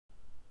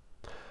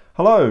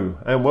Hello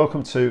and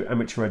welcome to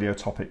Amateur Radio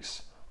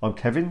Topics. I'm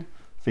Kevin,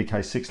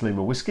 VK6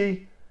 Lima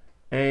Whiskey,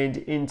 and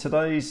in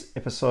today's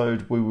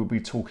episode we will be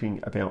talking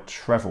about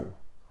travel.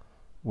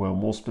 Well,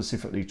 more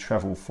specifically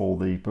travel for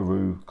the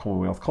Baru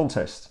Commonwealth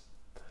Contest.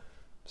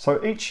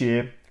 So each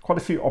year quite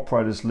a few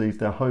operators leave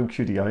their home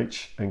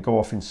QDH and go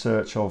off in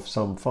search of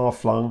some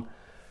far-flung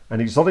and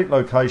exotic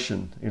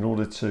location in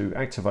order to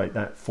activate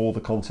that for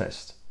the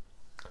contest.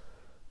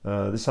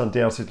 This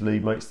undoubtedly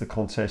makes the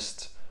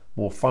contest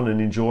more fun and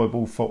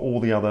enjoyable for all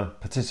the other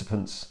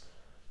participants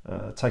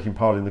taking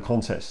part in the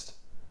contest.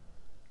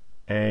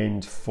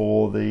 And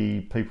for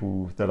the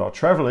people that are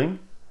travelling,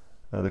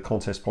 the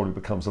contest probably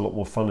becomes a lot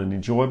more fun and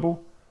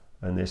enjoyable,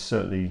 and they're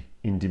certainly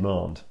in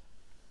demand.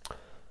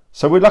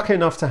 So we're lucky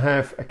enough to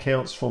have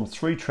accounts from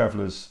three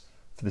travellers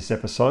for this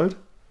episode.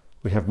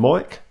 We have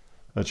Mike,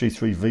 a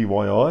G3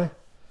 VYI,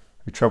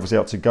 who travels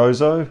out to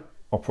Gozo,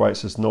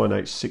 operates as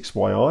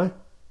 9H6YI,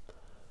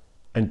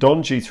 and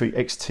Don, G3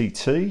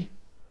 XTT,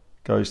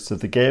 goes to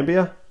the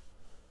Gambia,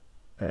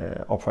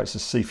 operates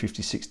as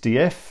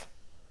C56DF,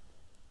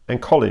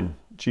 and Colin,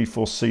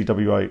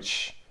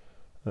 G4CWH,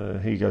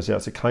 he goes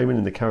out to Cayman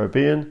in the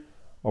Caribbean,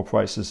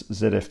 operates as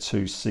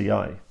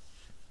ZF2CA.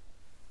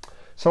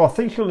 So I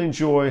think you'll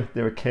enjoy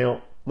their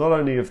account not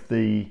only of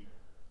the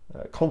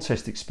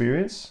contest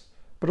experience,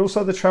 but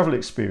also the travel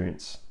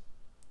experience.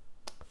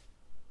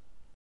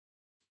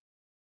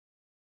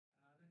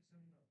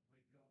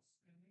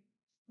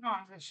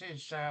 Hi, this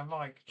is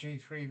Mike,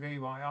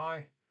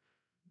 G3VYI,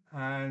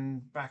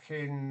 and back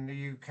in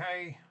the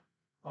UK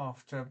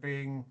after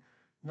being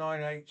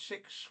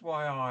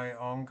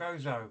 986YI on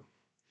Gozo.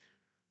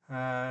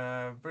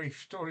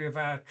 Brief story of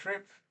our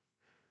trip.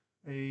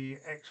 The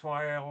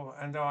XYL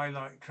and I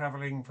like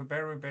travelling for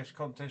Baru, best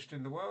contest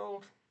in the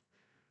world,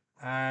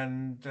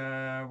 and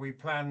we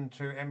plan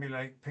to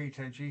emulate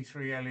Peter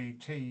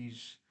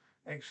G3LET's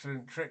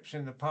excellent trips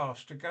in the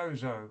past to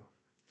Gozo.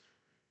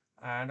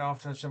 And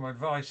after some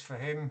advice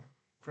from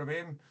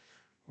him,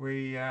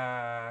 we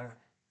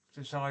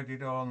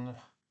decided on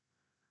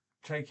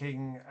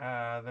taking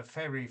the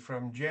ferry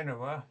from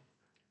Genoa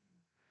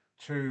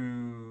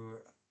to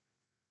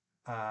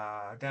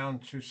down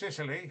to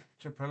Sicily,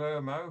 to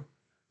Palermo.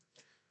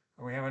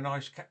 And we have a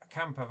nice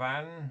camper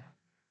van,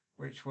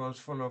 which was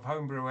full of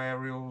homebrew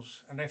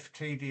aerials, an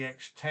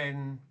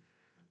FTDX10,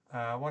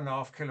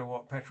 1.5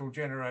 kilowatt petrol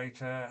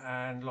generator,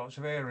 and lots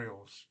of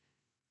aerials.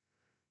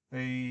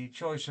 The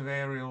choice of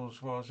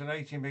aerials was an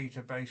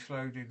 80-metre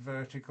base-loaded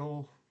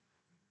vertical,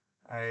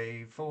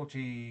 a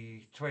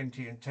 40,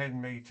 20 and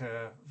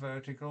 10-metre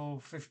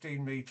vertical,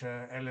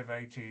 15-metre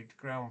elevated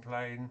ground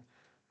plane,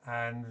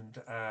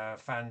 and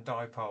fan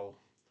dipole.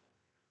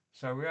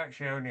 So we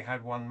actually only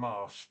had one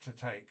mast to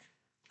take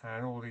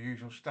and all the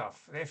usual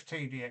stuff. The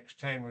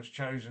FTDX10 was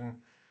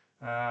chosen,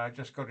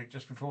 just got it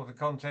just before the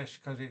contest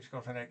because it's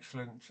got an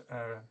excellent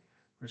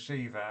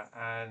receiver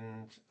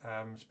and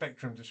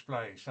spectrum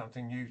display,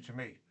 something new to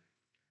me.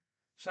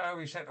 So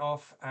we set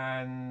off,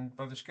 and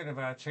by the skin of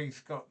our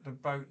teeth got the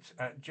boat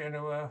at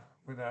Genoa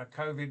with our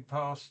COVID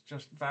pass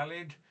just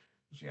valid,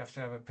 because you have to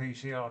have a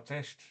PCR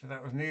test. So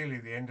that was nearly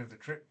the end of the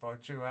trip by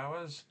 2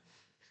 hours.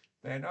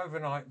 Then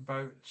overnight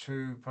boat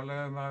to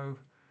Palermo,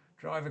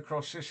 drive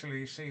across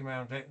Sicily, see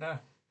Mount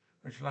Etna,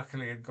 which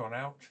luckily had gone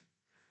out.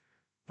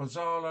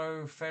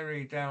 Pozzallo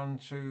ferry down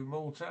to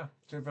Malta,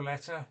 to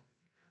Valletta.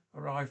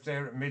 Arrived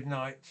there at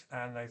midnight,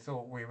 and they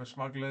thought we were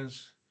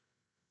smugglers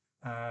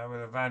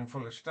with a van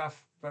full of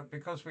stuff. But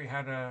because we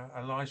had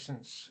a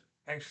license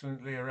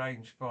excellently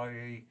arranged by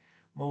the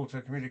Malta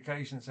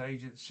Communications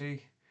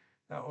Agency,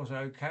 that was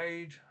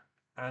okayed.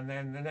 And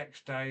then the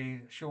next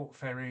day, short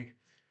ferry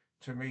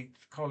to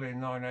meet Colin,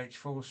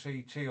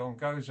 9H4CT on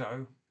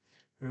Gozo,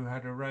 who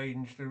had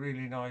arranged a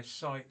really nice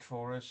site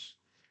for us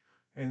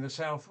in the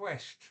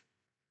southwest.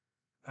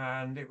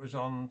 And it was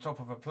on top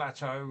of a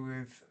plateau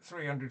with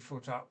 300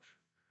 foot up,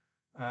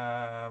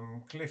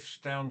 cliffs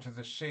down to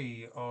the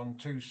sea on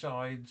two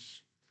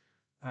sides,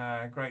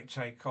 great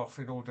takeoff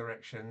in all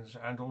directions,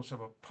 and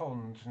also a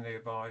pond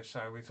nearby.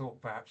 So we thought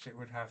perhaps it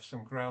would have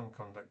some ground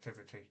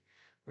conductivity,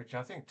 which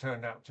I think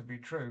turned out to be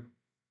true.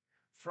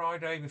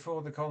 Friday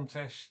before the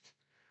contest,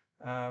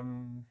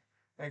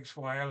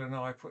 XYL and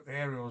I put the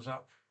aerials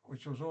up,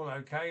 which was all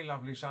okay,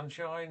 lovely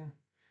sunshine,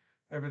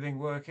 everything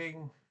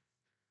working.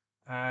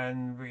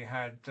 And we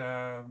had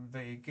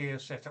the gear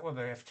set up, well,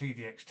 the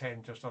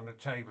FTDX10 just on the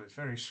table. It's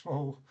very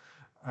small,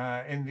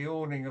 in the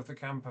awning of the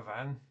camper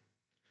van,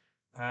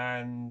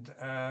 and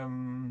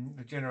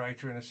the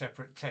generator in a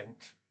separate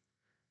tent.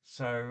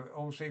 So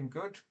all seemed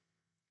good.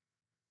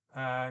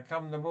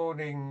 Come the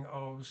morning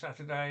of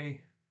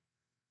Saturday,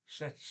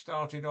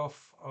 started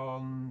off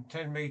on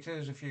 10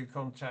 metres, a few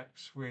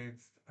contacts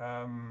with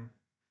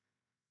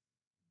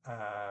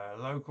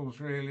locals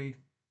really,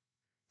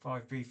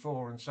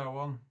 5B4 and so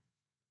on.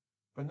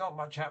 But not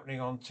much happening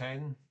on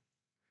 10,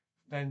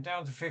 then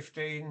down to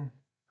 15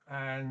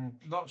 and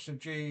lots of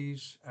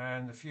Gs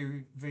and a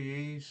few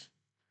VEs,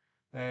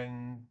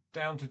 then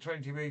down to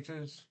 20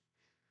 metres,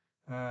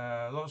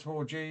 lots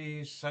more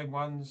Gs, same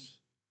ones,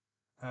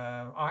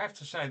 I have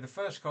to say the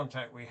first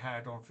contact we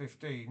had on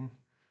 15,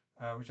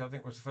 which I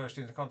think was the first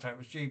in the contact,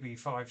 was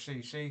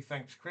GB5CC.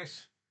 Thanks,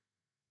 Chris.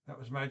 That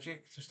was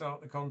magic to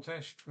start the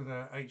contest with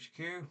a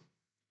HQ.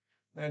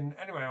 Then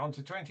anyway, on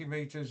to 20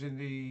 meters in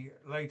the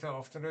late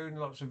afternoon,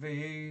 lots of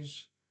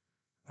VEs,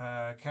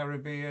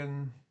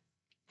 Caribbean,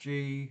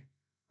 G,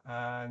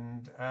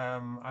 and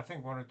I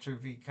think 1 or 2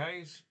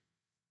 VKs.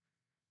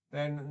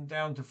 Then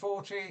down to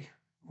 40,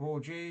 more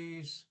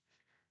Gs,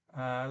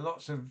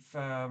 lots of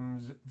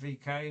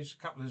VKs, a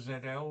couple of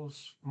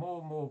ZLs,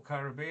 more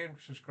Caribbean,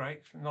 which was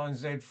great.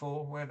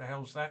 9Z4, where the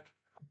hell's that?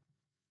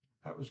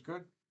 That was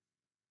good.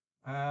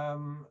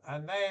 And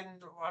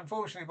then,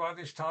 unfortunately, by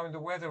this time, the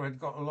weather had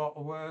got a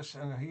lot worse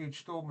and a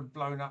huge storm had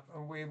blown up,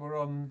 and we were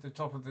on the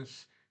top of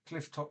this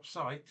cliff-top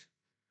site,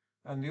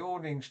 and the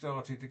awning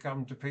started to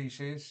come to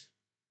pieces,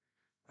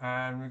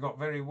 and we got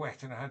very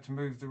wet, and I had to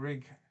move the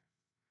rig.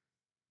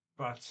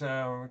 But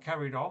we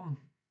carried on.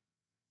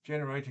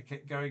 Generator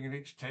kept going in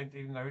its tent,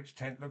 even though its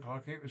tent looked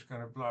like it was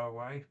going to blow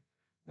away.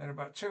 Then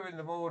about 2 in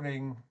the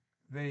morning,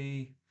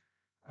 the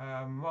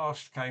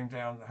mast came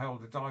down that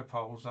held the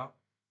dipoles up.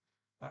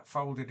 That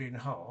folded in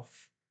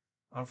half.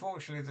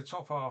 Unfortunately, the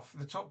top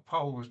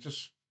pole was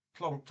just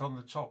plonked on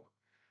the top.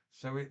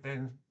 So it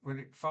then, when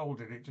it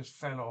folded, it just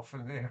fell off,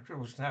 and there it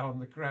was now on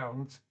the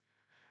ground.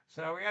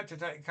 So we had to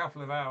take a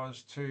couple of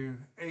hours to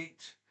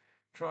eat,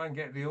 try and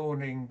get the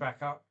awning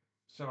back up.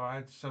 So I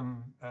had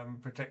some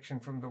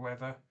protection from the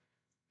weather.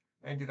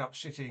 Ended up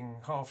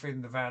sitting half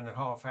in the van and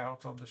half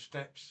out on the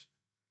steps,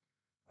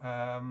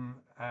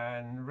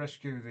 and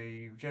rescue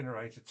the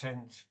generator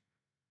tent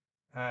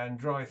and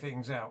dry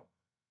things out.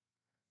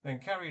 Then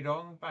carried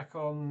on back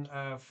on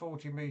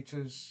 40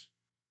 meters,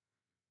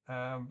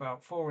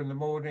 about 4 in the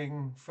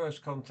morning,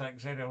 first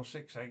contact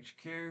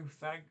ZL6HQ,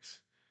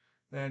 thanks.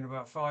 Then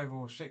about 5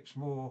 or 6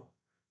 more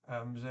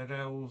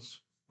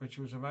ZLs, which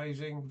was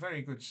amazing,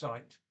 very good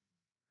sight.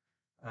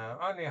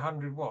 Only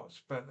 100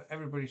 watts, but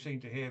everybody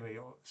seemed to hear me.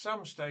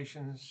 Some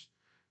stations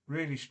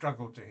really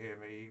struggled to hear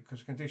me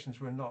because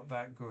conditions were not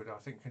that good. I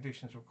think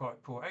conditions were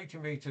quite poor. 80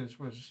 meters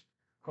was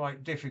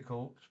quite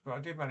difficult, but I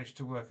did manage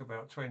to work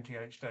about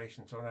 28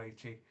 stations on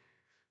 80.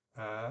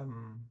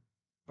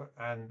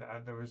 And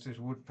there was this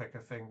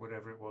woodpecker thing,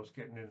 whatever it was,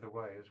 getting in the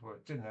way as well.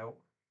 It didn't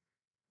help.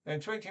 Then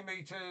 20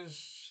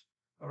 meters,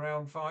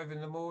 around 5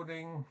 in the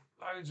morning,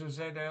 loads of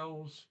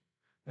ZLs,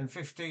 then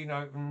 15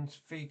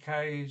 opens,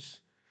 VKs,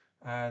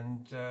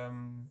 and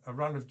a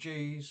run of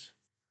Gs.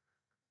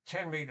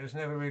 10 meters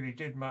never really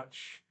did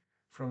much.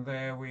 From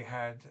there we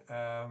had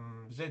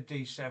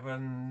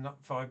ZD7,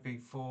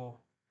 5B4,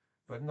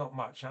 but not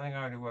much. I think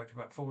I only worked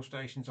about 4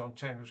 stations on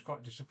 10. It was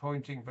quite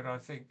disappointing, but I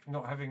think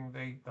not having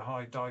the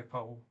high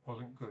dipole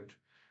wasn't good.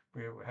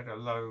 We had a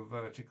low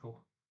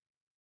vertical.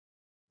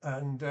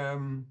 And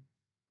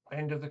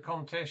end of the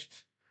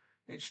contest,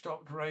 it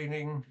stopped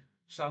raining,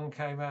 sun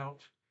came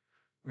out,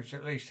 which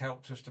at least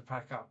helped us to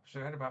pack up. So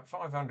we had about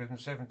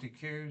 570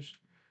 Qs.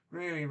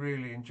 Really,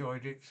 really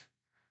enjoyed it.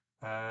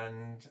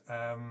 And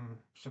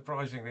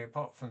surprisingly,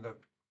 apart from the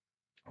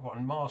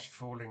one mast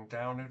falling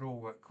down, it all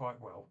worked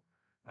quite well.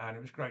 And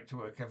it was great to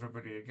work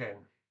everybody again.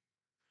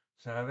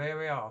 So there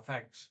we are.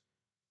 Thanks.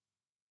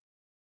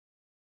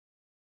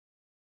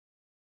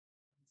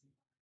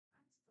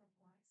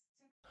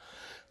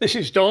 This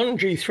is Don,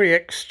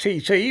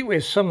 G3XTT,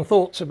 with some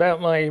thoughts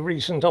about my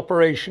recent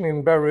operation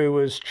in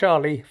Beru as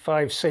Charlie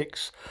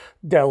 56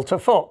 Delta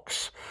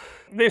Fox.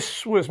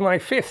 This was my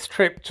 5th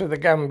trip to the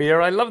Gambia.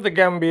 I love the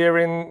Gambia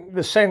in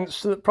the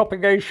sense that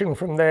propagation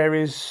from there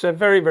is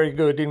very, very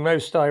good in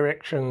most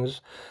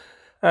directions.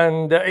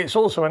 And it's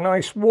also a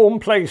nice warm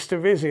place to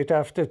visit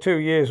after 2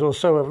 years or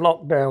so of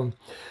lockdown.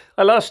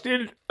 I last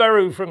did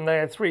Beru from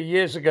there 3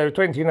 years ago,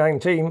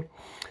 2019,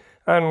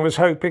 and was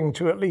hoping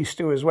to at least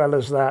do as well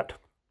as that.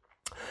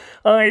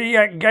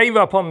 I gave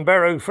up on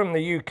Beru from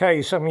the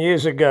UK some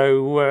years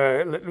ago.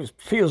 It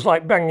feels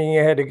like banging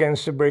your head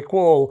against a brick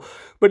wall,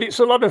 but it's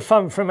a lot of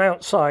fun from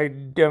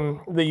outside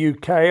the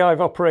UK. I've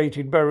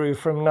operated Beru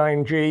from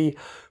 9G,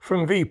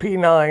 from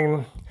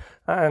VP9,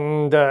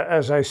 and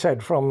as I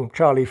said, from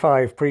Charlie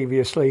 5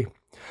 previously.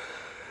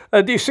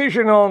 A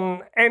decision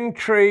on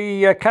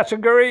entry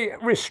category,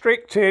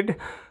 restricted,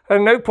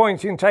 and no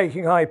point in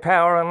taking high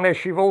power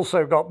unless you've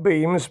also got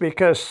beams,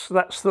 because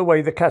that's the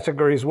way the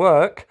categories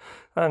work.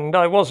 And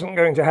I wasn't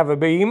going to have a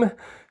beam,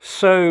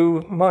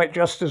 so might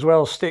just as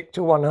well stick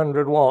to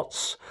 100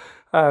 watts.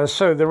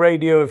 So the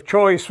radio of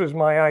choice was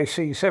my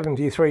IC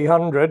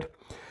 7300.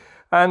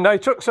 And I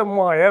took some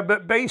wire,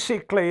 but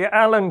basically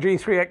Alan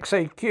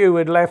G3XAQ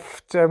had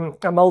left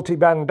a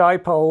multi-band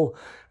dipole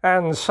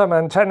and some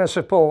antenna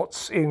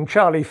supports in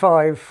Charlie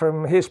 5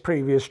 from his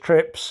previous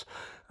trips,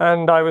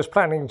 and I was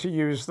planning to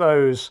use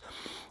those.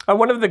 And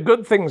one of the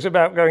good things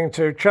about going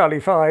to Charlie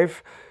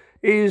 5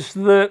 is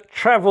that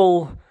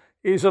travel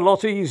is a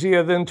lot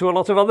easier than to a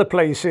lot of other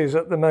places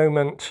at the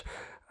moment.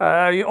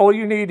 All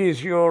you need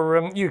is your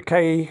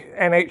UK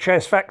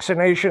NHS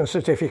vaccination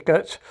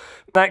certificate.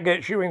 That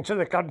gets you into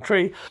the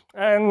country,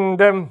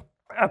 and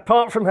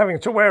Apart from having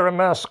to wear a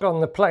mask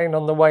on the plane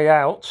on the way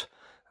out,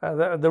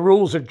 the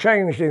rules had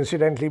changed,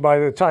 incidentally, by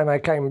the time I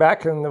came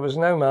back, and there was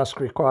no mask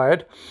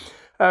required.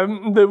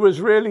 There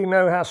was really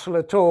no hassle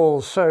at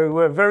all,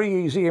 so very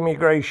easy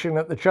immigration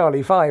at the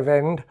Charlie 5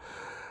 end.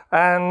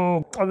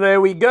 And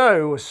there we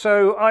go.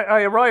 So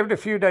I arrived a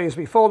few days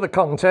before the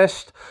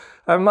contest.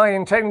 My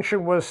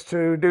intention was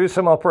to do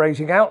some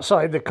operating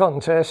outside the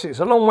contest. It's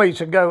a long way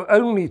to go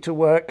only to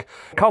work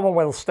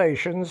Commonwealth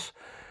stations.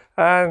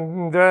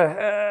 And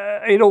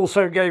it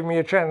also gave me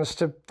a chance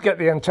to get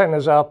the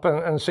antennas up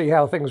and see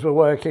how things were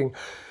working.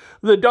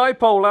 The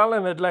dipole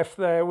Alan had left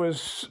there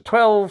was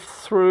 12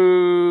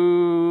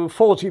 through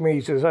 40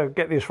 metres, I'll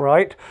get this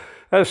right.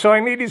 So I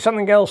needed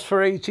something else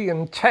for 80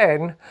 and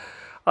 10.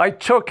 I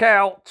took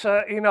out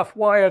enough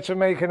wire to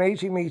make an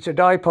 80-metre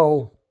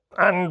dipole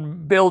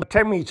and build a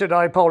 10-metre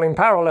dipole in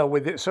parallel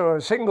with it. So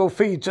a single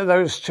feed to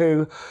those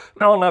two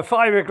on a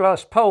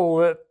fiberglass pole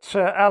that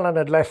Alan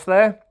had left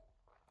there.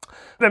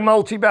 The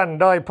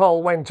multi-band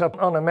dipole went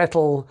up on a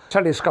metal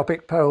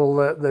telescopic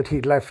pole that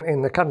he'd left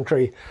in the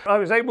country. I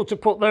was able to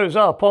put those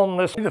up on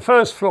the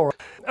first floor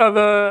of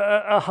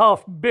a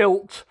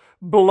half-built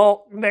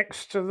block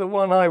next to the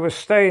one I was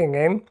staying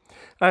in.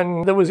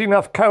 And there was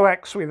enough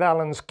coax with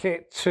Alan's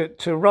kit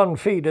to run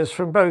feeders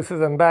from both of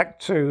them back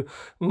to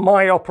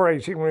my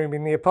operating room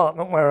in the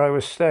apartment where I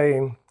was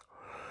staying.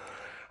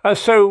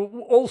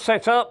 So all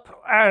set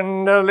up,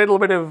 and a little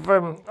bit of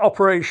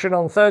operation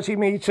on 30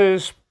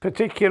 metres,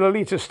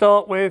 particularly to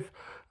start with,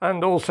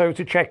 and also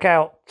to check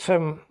out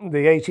the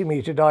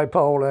 80-metre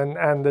dipole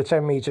and the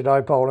 10-metre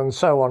dipole and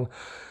so on.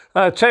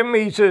 10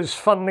 metres,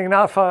 funnily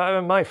enough,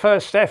 my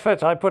first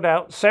effort, I put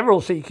out several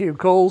CQ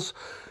calls.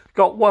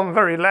 Got one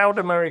very loud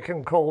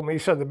American call me,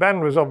 so the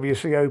band was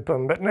obviously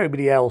open, but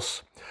nobody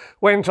else.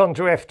 Went on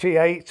to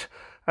FT8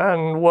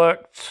 and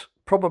worked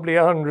probably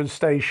 100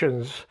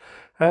 stations.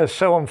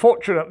 So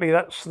unfortunately,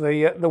 that's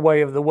the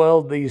way of the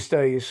world these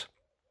days.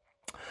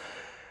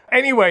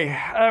 Anyway,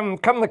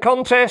 come the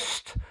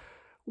contest,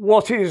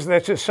 what is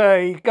there to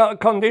say?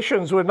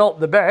 Conditions were not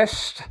the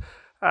best.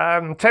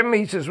 10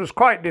 metres was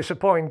quite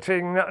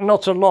disappointing,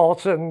 not a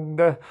lot,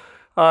 and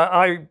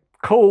I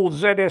called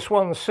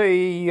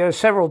ZS1C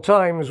several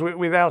times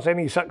without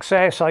any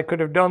success. I could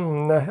have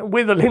done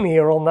with a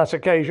linear on that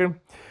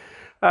occasion.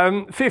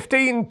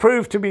 15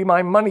 proved to be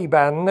my money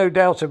band, no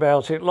doubt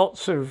about it.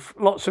 Lots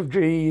of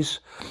Gs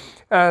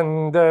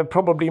and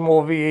probably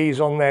more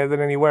VEs on there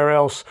than anywhere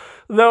else.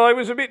 Though I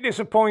was a bit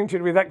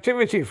disappointed with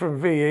activity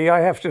from VE, I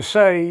have to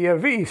say.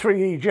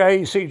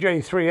 VE3EJ,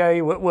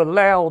 CJ3A were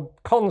loud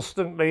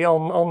constantly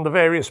on the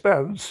various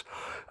bands.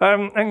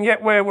 And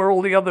yet where were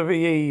all the other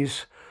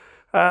VEs?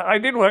 I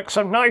did work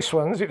some nice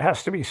ones, it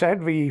has to be said,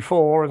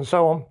 VE4 and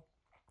so on.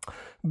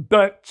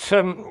 But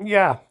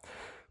yeah,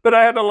 but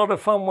I had a lot of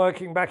fun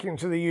working back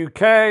into the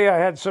UK. I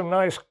had some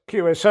nice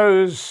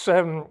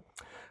QSOs,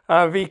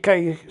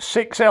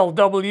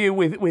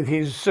 VK6LW with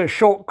his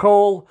short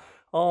call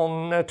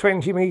on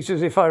 20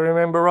 metres, if I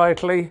remember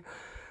rightly.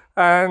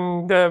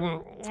 And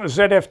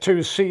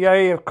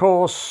ZF2CA, of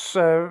course,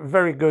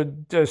 very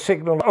good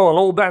signal. Oh,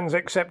 all bands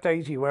except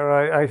 80,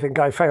 where I think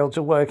I failed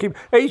to work him.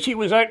 80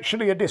 was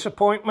actually a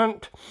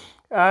disappointment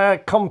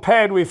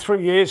compared with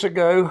 3 years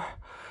ago,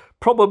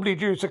 probably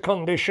due to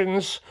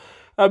conditions.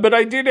 But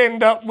I did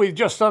end up with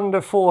just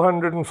under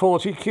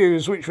 440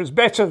 Qs, which was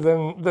better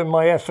than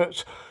my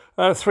effort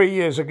 3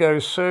 years ago,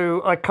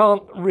 so I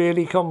can't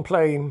really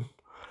complain.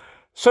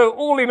 So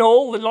all in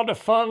all, a lot of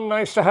fun,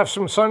 nice to have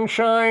some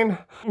sunshine,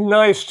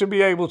 nice to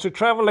be able to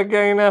travel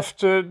again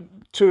after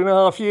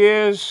 2.5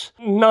 years,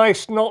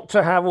 nice not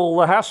to have all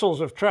the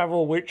hassles of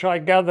travel, which I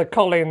gather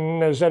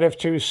Colin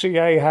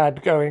ZF2CA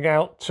had going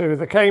out to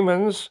the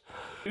Caymans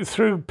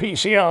through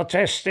PCR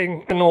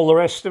testing and all the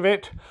rest of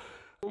it.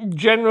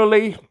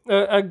 Generally,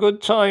 a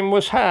good time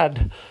was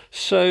had.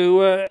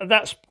 So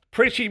that's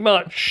pretty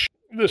much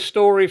the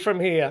story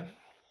from here.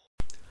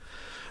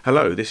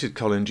 Hello, this is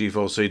Colin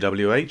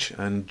G4CWH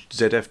and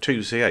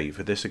ZF2CA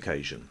for this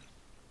occasion.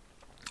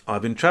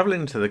 I've been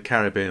travelling to the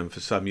Caribbean for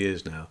some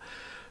years now,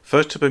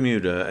 first to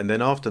Bermuda, and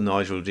then after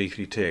Nigel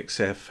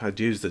G3TXF had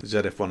used the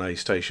ZF1A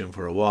station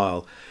for a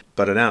while,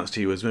 but announced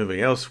he was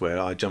moving elsewhere,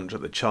 I jumped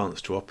at the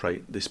chance to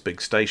operate this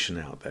big station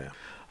out there.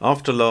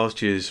 After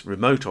last year's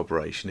remote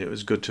operation, it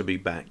was good to be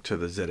back to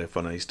the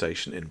ZF1A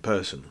station in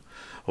person,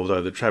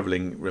 although the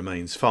travelling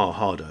remains far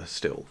harder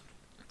still.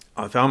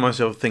 I found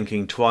myself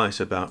thinking twice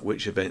about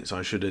which events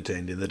I should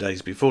attend in the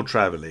days before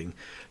travelling,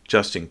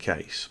 just in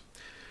case.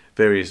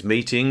 Various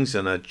meetings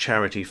and a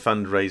charity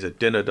fundraiser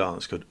dinner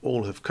dance could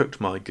all have cooked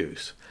my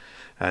goose,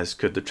 as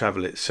could the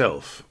travel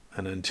itself,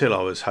 and until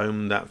I was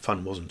home that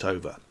fun wasn't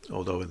over,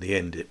 although in the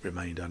end it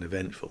remained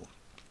uneventful.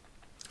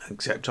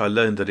 Except I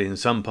learned that in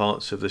some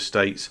parts of the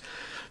States,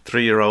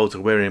 3-year-olds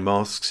are wearing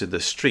masks in the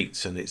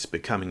streets and it's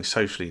becoming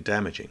socially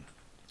damaging.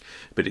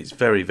 But it's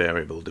very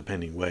variable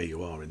depending where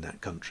you are in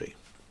that country.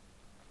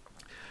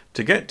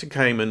 To get to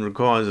Cayman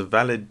requires a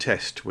valid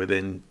test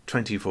within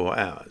 24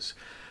 hours.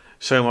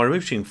 So my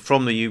routing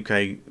from the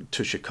UK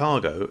to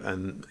Chicago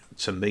and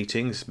some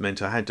meetings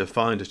meant I had to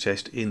find a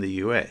test in the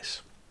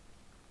US.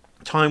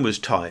 Time was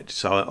tight,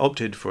 so I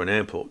opted for an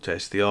airport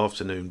test the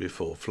afternoon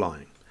before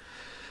flying.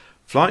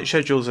 Flight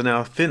schedules are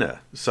now thinner,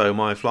 so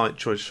my flight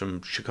choice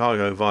from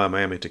Chicago via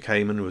Miami to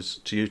Cayman was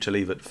due to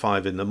leave at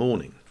 5 in the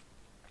morning.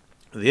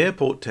 The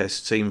airport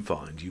tests seem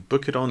fine. You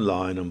book it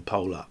online and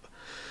poll up.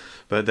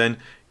 But then,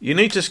 you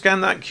need to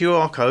scan that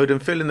QR code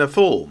and fill in the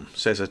form,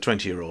 says a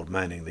 20-year-old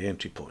manning the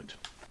entry point.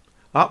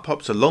 Up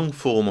pops a long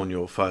form on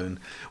your phone,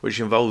 which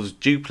involves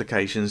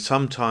duplication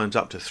sometimes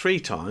up to 3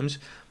 times,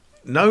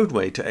 no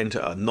way to enter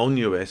a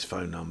non-US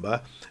phone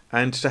number,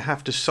 and to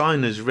have to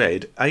sign as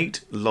read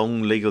 8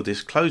 long legal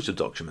disclosure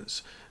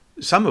documents,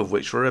 some of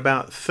which were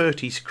about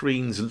 30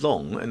 screens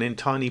long and in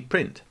tiny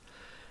print.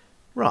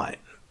 Right.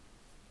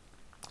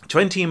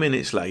 20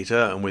 minutes later,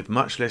 and with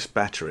much less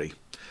battery.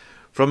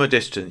 From a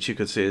distance you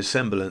could see a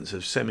semblance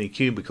of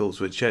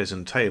semi-cubicles with chairs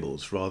and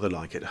tables, rather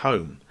like at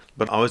home.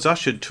 But I was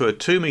ushered to a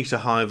 2-metre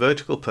high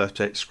vertical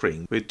Pertex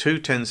screen with 2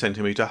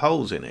 10-centimetre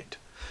holes in it.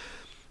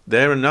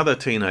 There another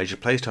teenager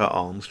placed her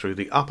arms through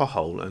the upper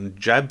hole and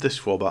jabbed the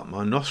swab up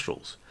my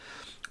nostrils.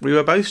 We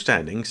were both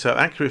standing, so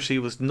accuracy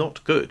was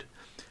not good.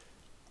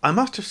 I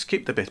must have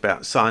skipped the bit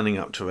about signing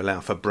up to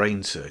allow for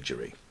brain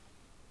surgery.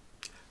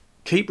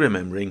 Keep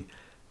remembering,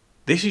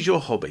 this is your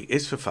hobby,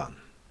 it's for fun.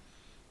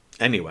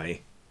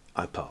 Anyway,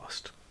 I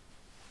passed.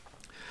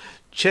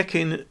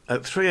 Check-in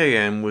at 3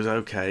 a.m. was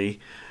okay,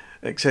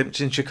 except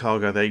in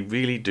Chicago they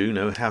really do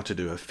know how to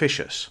do a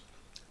ficus.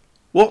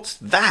 What's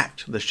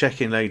that? The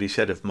check-in lady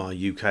said of my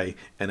UK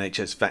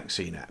NHS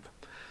vaccine app.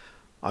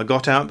 I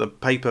got out the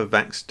paper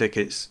vax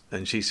tickets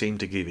and she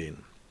seemed to give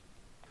in.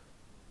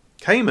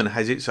 Cayman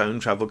has its own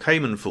Travel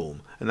Cayman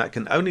form, and that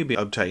can only be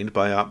obtained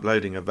by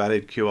uploading a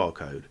valid QR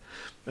code.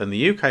 And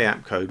the UK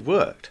app code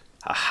worked.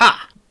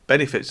 Aha!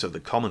 Benefits of the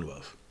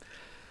Commonwealth.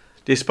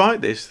 Despite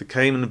this, the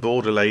Cayman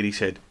border lady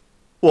said,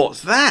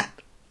 "What's that?"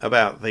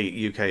 about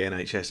the UK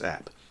NHS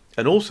app,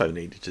 and also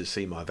needed to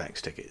see my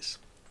vax tickets.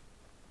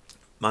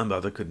 My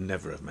mother could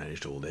never have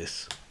managed all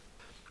this.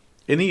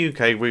 In the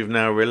UK we've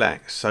now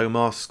relaxed, so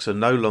masks are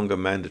no longer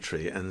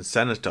mandatory and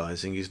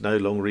sanitising is no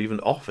longer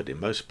even offered in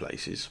most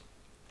places.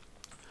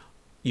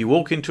 You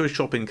walk into a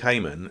shop in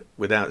Cayman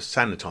without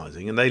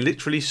sanitising and they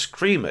literally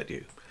scream at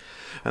you.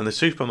 And the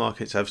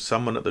supermarkets have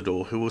someone at the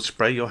door who will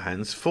spray your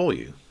hands for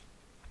you.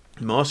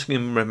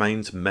 Masking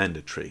remains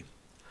mandatory.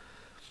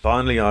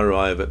 Finally I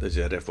arrive at the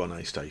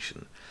ZF-1A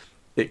station.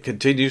 It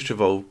continues to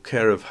involve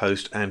care of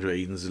host Andrew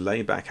Eden's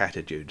laid-back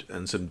attitude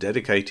and some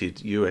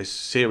dedicated US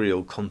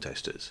serial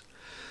contesters.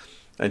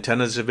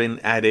 Antennas have been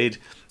added,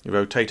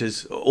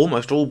 rotators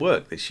almost all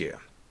work this year.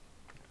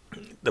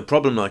 The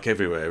problem, like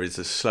everywhere, is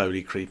the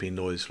slowly creeping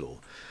noise floor.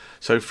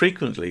 So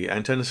frequently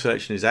antenna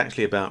selection is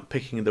actually about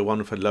picking the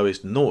one for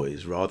lowest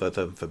noise rather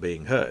than for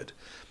being heard.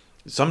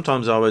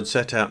 Sometimes I would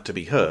set out to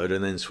be heard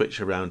and then switch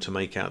around to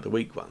make out the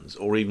weak ones,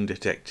 or even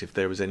detect if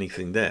there was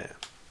anything there.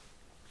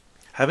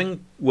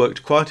 Having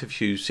worked quite a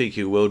few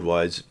CQ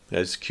Worldwides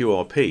as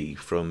QRP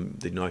from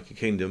the United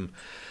Kingdom,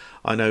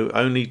 I know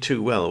only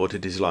too well what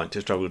it is like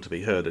to struggle to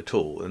be heard at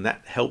all, and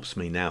that helps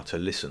me now to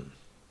listen.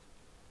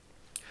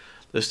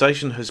 The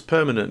station has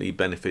permanently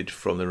benefited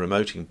from the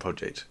remoting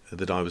project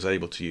that I was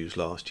able to use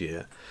last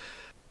year,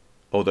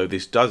 although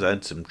this does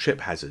add some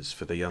trip hazards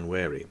for the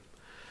unwary.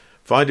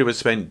 Friday was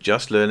spent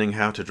just learning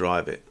how to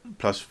drive it,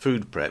 plus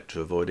food prep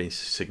to avoid any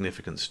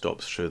significant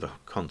stops through the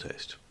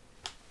contest.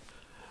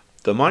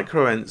 The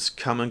micro-ents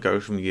come and go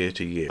from year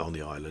to year on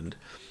the island.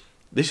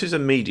 This is a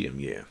medium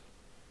year.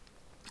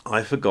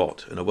 I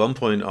forgot, and at one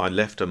point I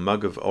left a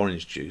mug of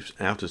orange juice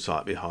out of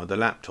sight behind the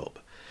laptop.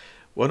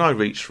 When I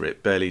reached for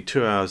it, barely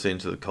 2 hours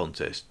into the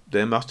contest,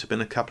 there must have been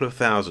a couple of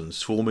thousand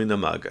swarming the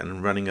mug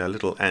and running a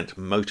little ant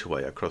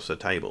motorway across the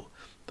table.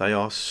 They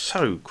are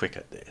so quick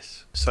at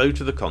this. So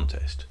to the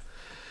contest.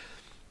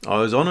 I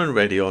was on and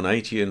ready on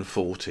 80 and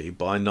 40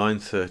 by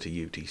 9:30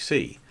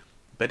 UTC,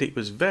 but it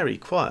was very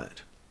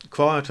quiet.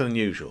 Quieter than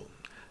usual.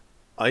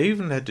 I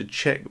even had to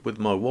check with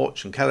my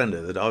watch and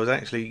calendar that I was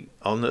actually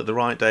on at the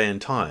right day and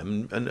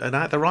time and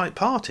at the right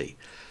party.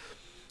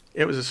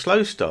 It was a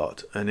slow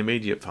start and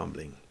immediate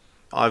fumbling.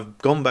 I've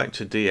gone back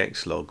to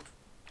DXlog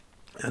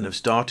and have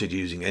started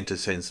using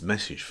EnterSense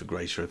Message for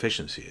greater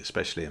efficiency,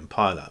 especially in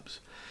pile-ups.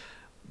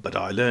 But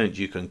I learned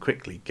you can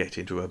quickly get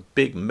into a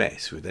big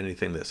mess with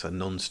anything that's a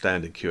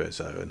non-standard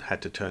QSO and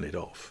had to turn it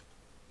off.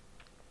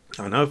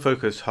 I now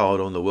focused hard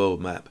on the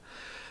world map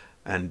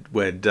and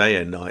where day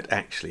and night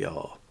actually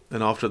are.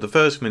 And after the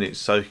first minute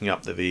soaking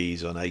up the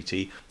V's on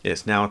 80,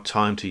 it's now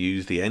time to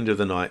use the end of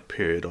the night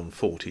period on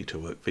 40 to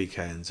work VK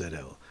and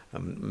ZL.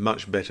 I'm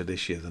much better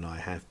this year than I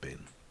have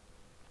been.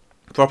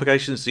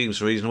 Propagation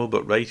seems reasonable,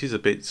 but rate is a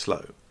bit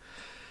slow.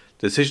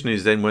 Decision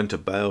is then when to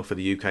bail for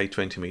the UK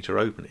 20-metre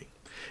opening.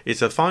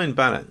 It's a fine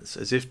balance,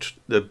 as if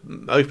the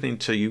opening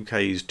to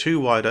UK is too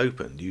wide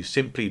open, you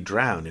simply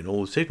drown in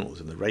all signals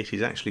and the rate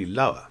is actually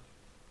lower.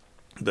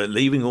 But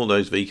leaving all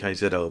those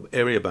VKZL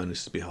area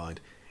bonuses behind,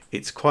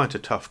 it's quite a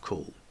tough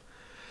call.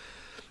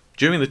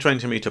 During the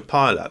 20-metre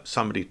pile-up,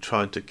 somebody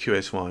tried to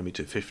QSY me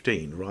to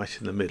 15 right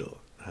in the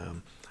middle,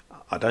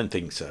 I don't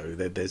think so.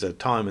 There's a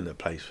time and a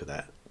place for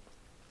that.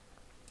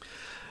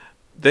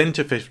 Then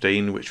to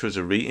 15, which was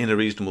in a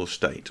reasonable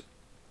state.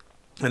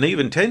 And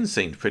even 10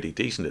 seemed pretty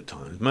decent at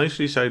times,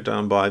 mostly so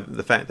done by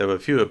the fact there were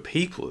fewer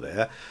people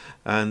there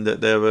and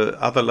that there were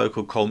other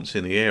local comps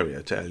in the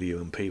area to LU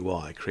and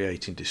PY,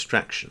 creating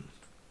distraction.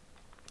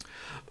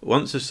 But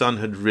once the sun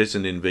had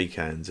risen in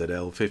VCANs, at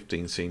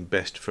L15 seemed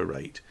best for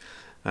rate,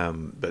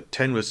 but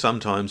 10 was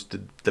sometimes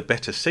the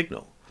better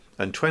signal,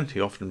 and 20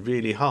 often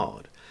really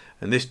hard.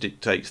 And this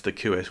dictates the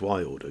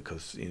QSY order,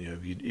 because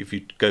if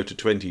you go to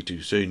 20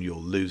 too soon, you'll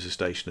lose a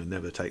station and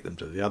never take them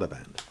to the other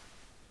band.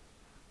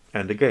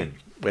 And again,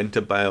 when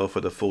to bail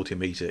for the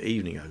 40-metre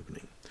evening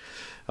opening.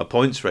 A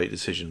points rate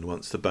decision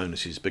once the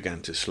bonuses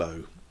began to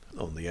slow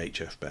on the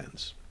HF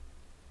bands.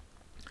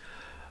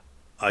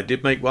 I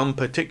did make one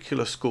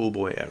particular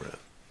schoolboy error.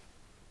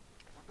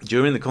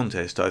 During the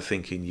contest, I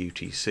think in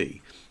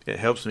UTC, it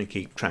helps me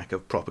keep track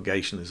of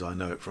propagation as I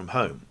know it from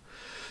home.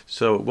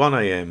 So at 1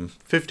 AM,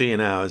 15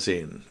 hours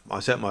in, I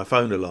set my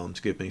phone alarm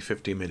to give me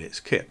 50 minutes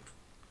kip.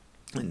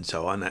 And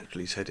so I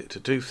naturally set it to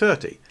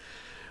 2:30,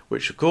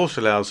 which of course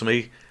allows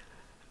me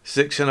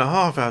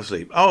 6.5 hours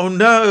sleep. Oh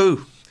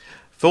no!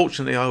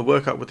 Fortunately, I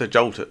woke up with a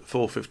jolt at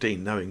 4:15,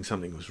 knowing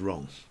something was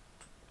wrong.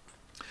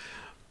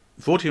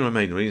 14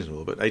 remained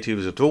reasonable, but 80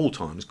 was at all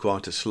times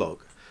quite a slog.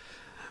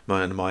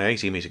 My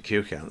 80-metre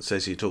Q count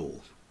says it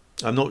all.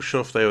 I'm not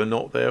sure if they were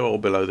not there or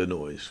below the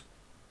noise.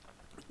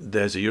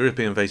 There's a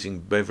European-facing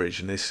beverage,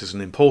 and this is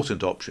an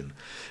important option,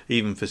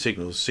 even for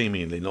signals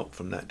seemingly not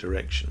from that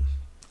direction.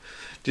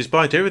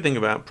 Despite everything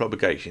about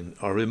propagation,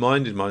 I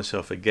reminded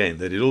myself again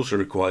that it also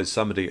requires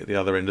somebody at the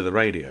other end of the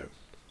radio.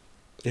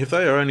 If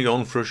they are only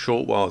on for a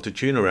short while to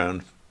tune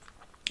around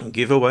and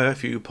give away a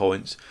few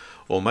points,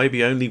 or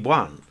maybe only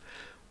one,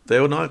 they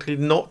will likely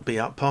not be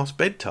up past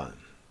bedtime.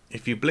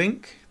 If you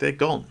blink, they're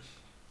gone.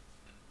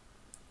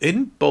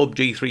 In Bob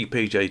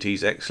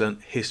G3PJT's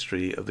excellent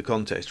History of the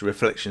Contest,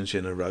 Reflections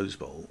in a Rose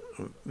Bowl,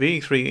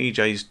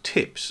 V3EJ's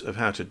tips of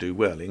how to do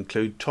well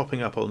include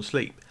topping up on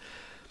sleep.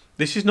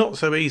 This is not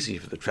so easy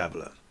for the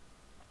traveller.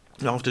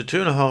 After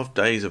 2.5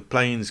 days of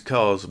planes,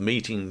 cars,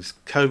 meetings,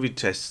 COVID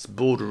tests,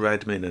 border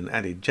admin and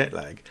added jet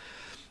lag,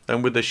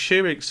 and with the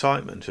sheer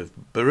excitement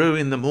of Baru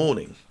in the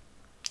morning,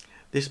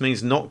 this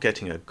means not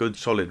getting a good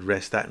solid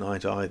rest that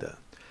night either.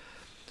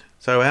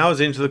 So hours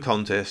into the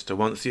contest, and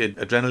once the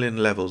adrenaline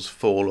levels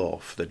fall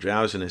off, the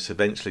drowsiness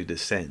eventually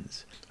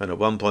descends, and at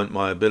one point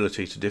my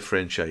ability to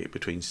differentiate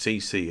between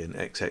CC and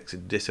XX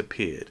had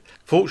disappeared.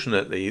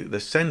 Fortunately,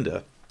 the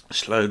sender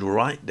slowed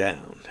right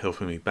down,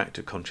 helping me back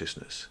to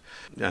consciousness,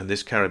 and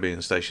this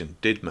Caribbean station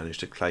did manage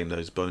to claim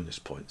those bonus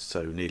points,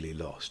 so nearly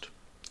lost.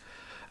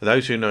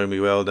 Those who know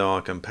me well know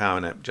I can power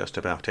nap just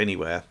about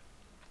anywhere,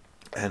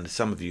 and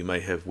some of you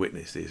may have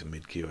witnessed this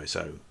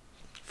mid-QSO.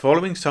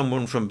 Following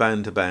someone from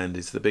band to band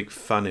is the big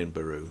fun in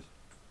Baru,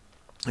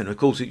 and of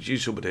course it's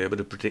useful to be able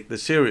to predict the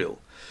serial.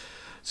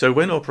 So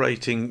when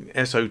operating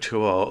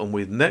SO2R and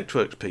with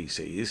networked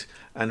PCs,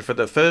 and for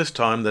the first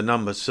time the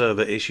number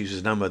server issues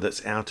a number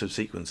that's out of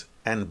sequence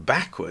and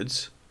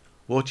backwards,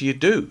 what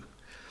do?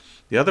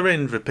 The other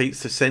end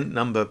repeats the sent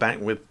number back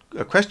with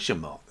a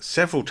question mark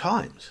several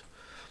times.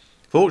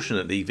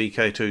 Fortunately,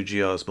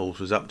 VK2GR Smalls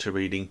was up to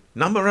reading,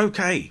 "Number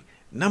OK,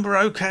 number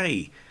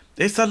OK,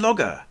 it's the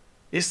logger,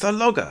 it's the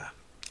logger."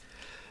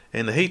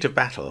 In the heat of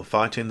battle,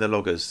 fighting the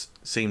loggers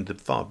seemed a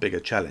far bigger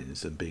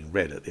challenge than being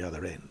read at the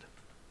other end.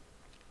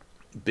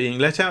 Being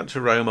let out to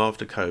roam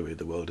after COVID,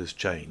 the world has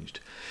changed.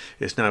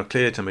 It's now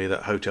clear to me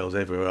that hotels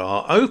everywhere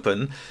are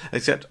open,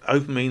 except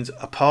open means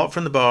apart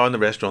from the bar and the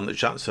restaurant that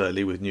shuts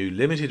early with new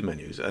limited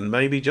menus, and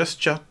maybe just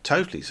shut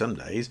totally some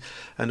days,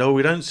 and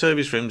we don't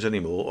service rooms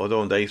anymore, although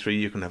on day 3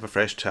 you can have a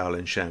fresh towel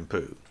and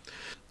shampoo.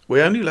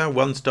 We only allow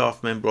one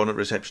staff member on at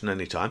reception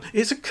any time.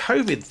 It's a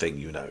COVID thing,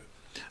 you know.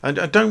 And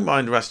I don't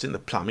mind rust in the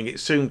plumbing,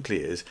 it soon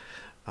clears,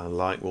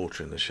 unlike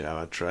water in the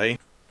shower tray.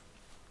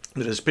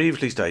 But as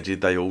previously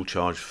stated, they all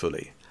charge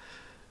fully.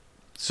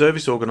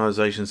 Service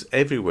organisations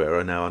everywhere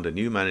are now under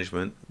new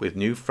management, with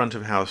new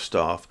front-of-house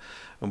staff,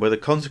 and with a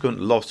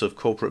consequent loss of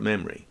corporate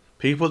memory.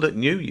 People that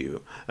knew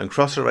you and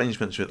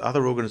cross-arrangements with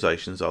other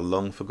organisations are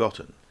long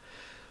forgotten.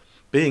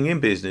 Being in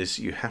business,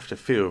 you have to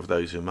fear of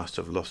those who must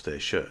have lost their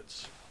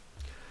shirts.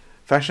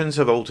 Fashions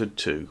have altered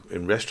too.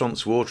 In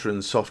restaurants, water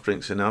and soft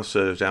drinks are now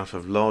served out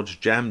of large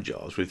jam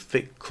jars with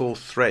thick,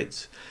 coarse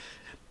threads.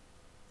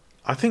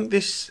 I think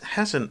this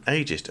has an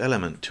ageist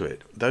element to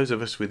it. Those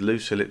of us with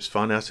looser lips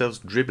find ourselves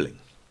dribbling.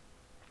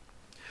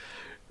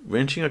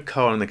 Renting a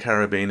car in the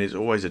Caribbean is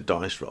always a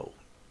dice roll.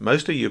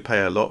 Mostly you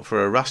pay a lot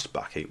for a rust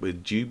bucket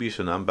with dubious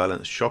and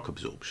unbalanced shock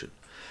absorption,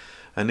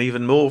 and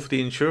even more for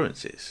the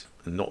insurances,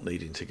 and not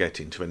needing to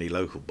get into any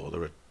local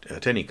bother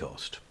at any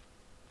cost.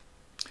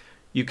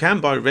 You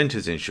can buy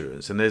renter's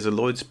insurance, and there's a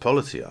Lloyd's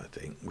policy, I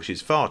think, which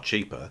is far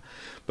cheaper,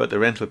 but the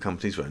rental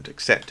companies won't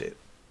accept it.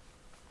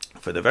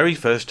 For the very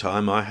first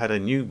time I had a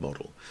new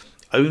model,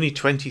 only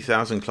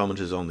 20,000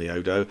 kilometres on the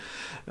Odo,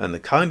 and the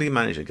kindly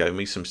manager gave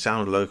me some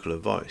sound local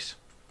advice.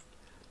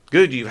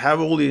 Good, you have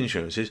all the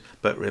insurances,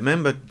 but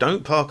remember,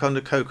 don't park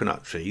under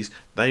coconut trees.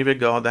 They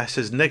regard that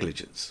as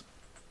negligence.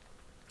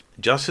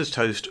 Just as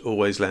toast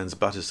always lands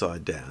butter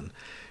side down,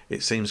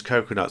 it seems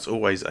coconuts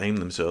always aim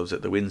themselves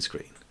at the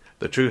windscreen.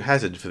 The true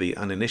hazard for the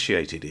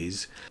uninitiated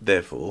is,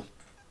 therefore,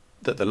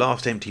 that the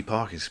last empty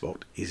parking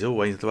spot is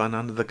always the one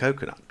under the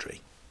coconut tree.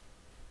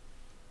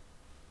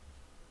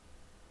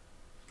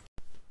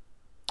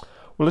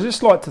 Well, I'd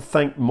just like to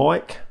thank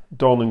Mike,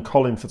 Don and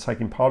Colin for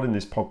taking part in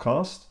this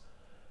podcast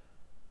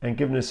and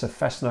giving us a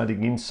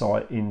fascinating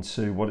insight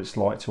into what it's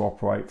like to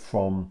operate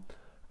from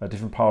a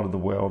different part of the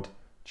world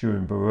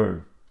during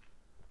Baru.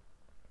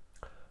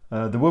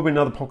 There will be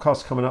another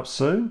podcast coming up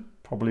soon,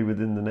 probably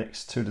within the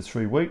next 2 to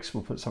 3 weeks.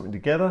 We'll put something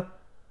together.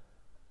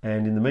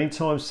 And in the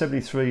meantime,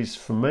 73s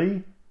from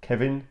me,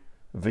 Kevin,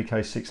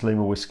 VK6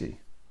 Lima Whiskey.